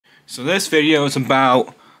So this video is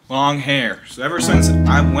about long hair. So ever since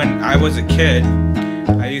when I was a kid,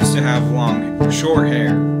 I used to have short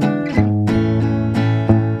hair.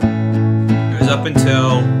 It was up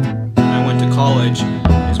until I went to college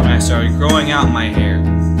is when I started growing out my hair.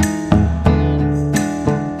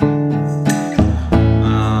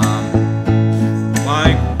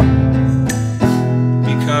 Why?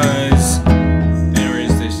 Because there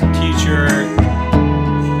is this teacher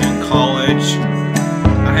in college.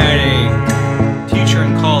 I had a teacher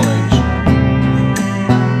in college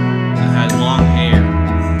that had long hair,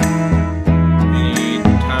 and he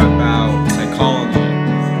taught about psychology.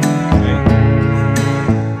 Okay?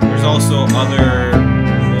 There's also other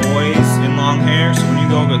boys in long hair, so when you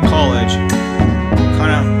go to college, you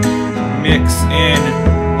kind of mix in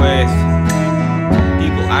with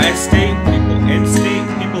people out of state, people in state,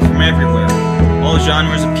 people from everywhere, all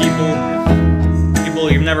genres of people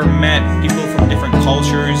you've never met, people from different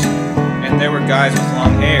cultures, and there were guys with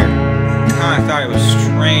long hair. I kind of thought it was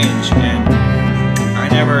strange, and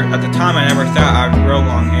at the time I never thought I'd grow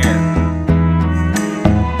long hair.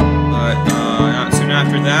 But not soon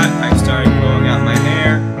after that, I started growing out my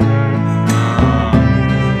hair,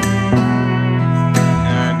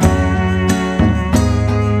 and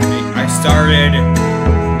I started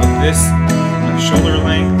with this shoulder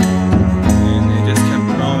length, and it just kept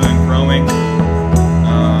growing and growing.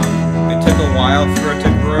 It took a while for it to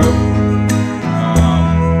grow.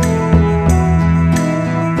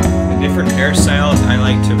 The different hairstyles I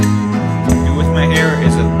like to do with my hair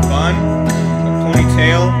is a bun, a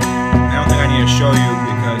ponytail. I don't think I need to show you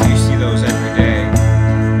because you see those every day.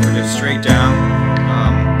 Or just straight down.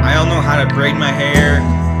 I don't know how to braid my hair.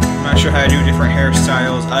 I'm not sure how to do different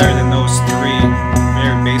hairstyles other than those three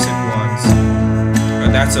very basic ones.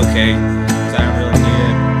 But that's okay, because I don't really need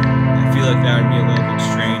it. I feel like that would be a little bit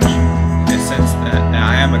strange, in the sense that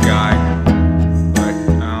I am a guy. But,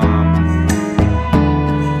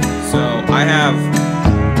 so I have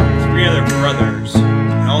 3 other brothers,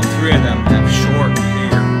 and all 3 of them have short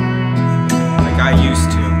hair, like I used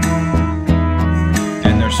to.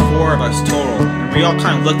 And there's 4 of us total, and we all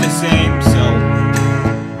kind of look the same, so,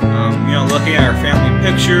 you know, looking at our family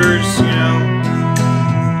pictures, you know,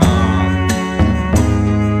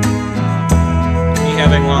 me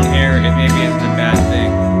having long hair, it maybe isn't a bad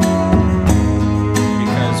thing,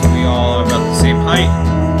 because we all are about the same height, we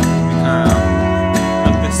kind of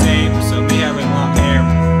look the same, so me having long hair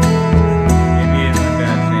maybe isn't a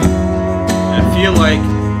bad thing. And I feel like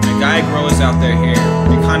when a guy grows out their hair,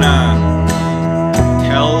 it kind of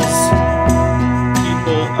tells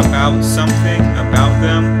people about something about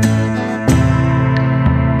them.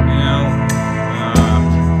 You know, I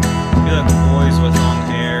feel like boys with long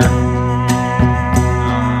hair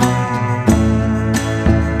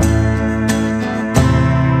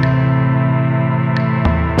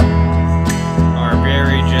are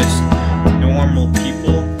very just normal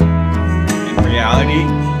people in reality,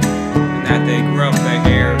 and that they grow up their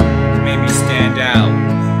hair to maybe stand out.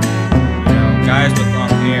 You know, guys with long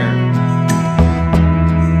hair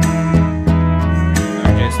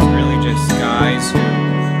are just really just guys who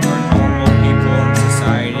are normal people in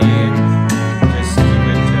society and just do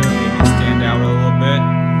it to maybe stand out a little bit.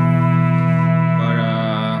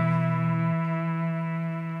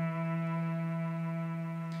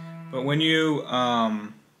 But when you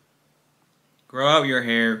grow out your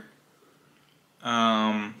hair,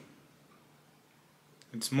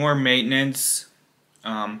 it's more maintenance.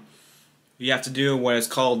 You have to do what is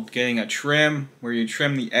called getting a trim, where you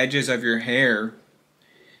trim the edges of your hair,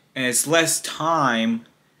 and it's less time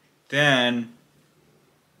than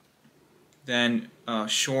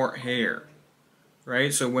short hair,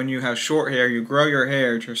 right? So when you have short hair, you grow your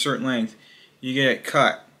hair to a certain length, you get it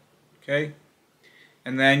cut, okay?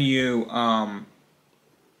 And then you have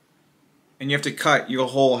to cut your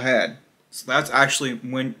whole head. So that's actually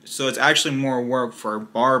it's actually more work for a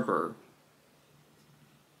barber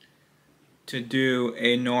to do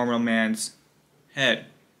a normal man's head,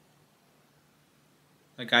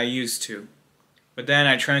 like I used to. But then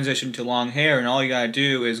I transitioned to long hair, and all you gotta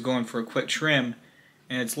do is go in for a quick trim,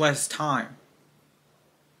 and it's less time.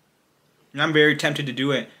 And I'm very tempted to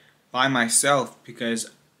do it by myself,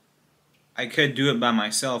 because I could do it by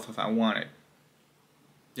myself if I wanted.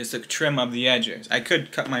 Just a trim of the edges. I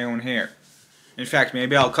could cut my own hair. In fact,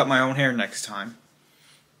 maybe I'll cut my own hair next time.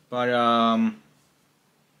 But,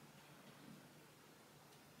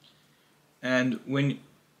 and when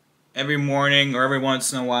every morning or every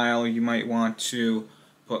once in a while you might want to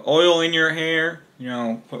put oil in your hair, you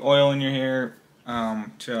know, put oil in your hair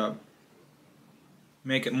to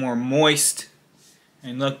make it more moist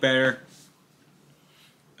and look better.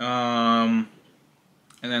 And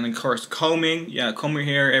then of course combing. Yeah, comb your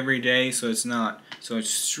hair every day so it's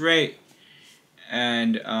straight.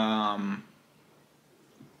 And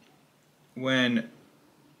when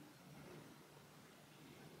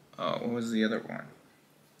what was the other one?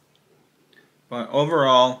 But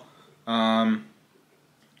overall, I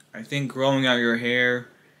think growing out your hair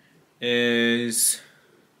is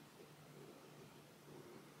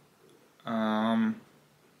an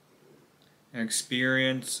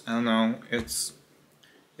experience. I don't know.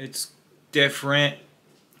 It's different,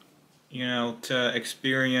 you know, to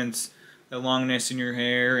experience the longness in your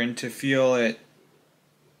hair and to feel it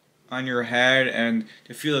on your head and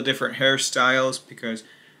to feel the different hairstyles, because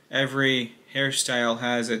every hairstyle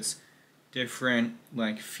has its different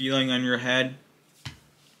like feeling on your head,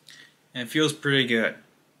 and it feels pretty good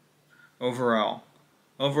overall.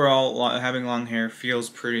 Overall, having long hair feels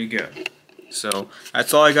pretty good. So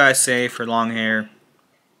that's all I gotta say for long hair.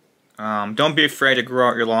 Don't be afraid to grow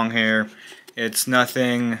out your long hair. It's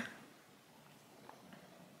nothing.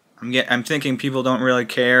 I'm thinking people don't really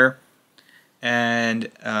care, and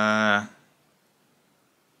yeah.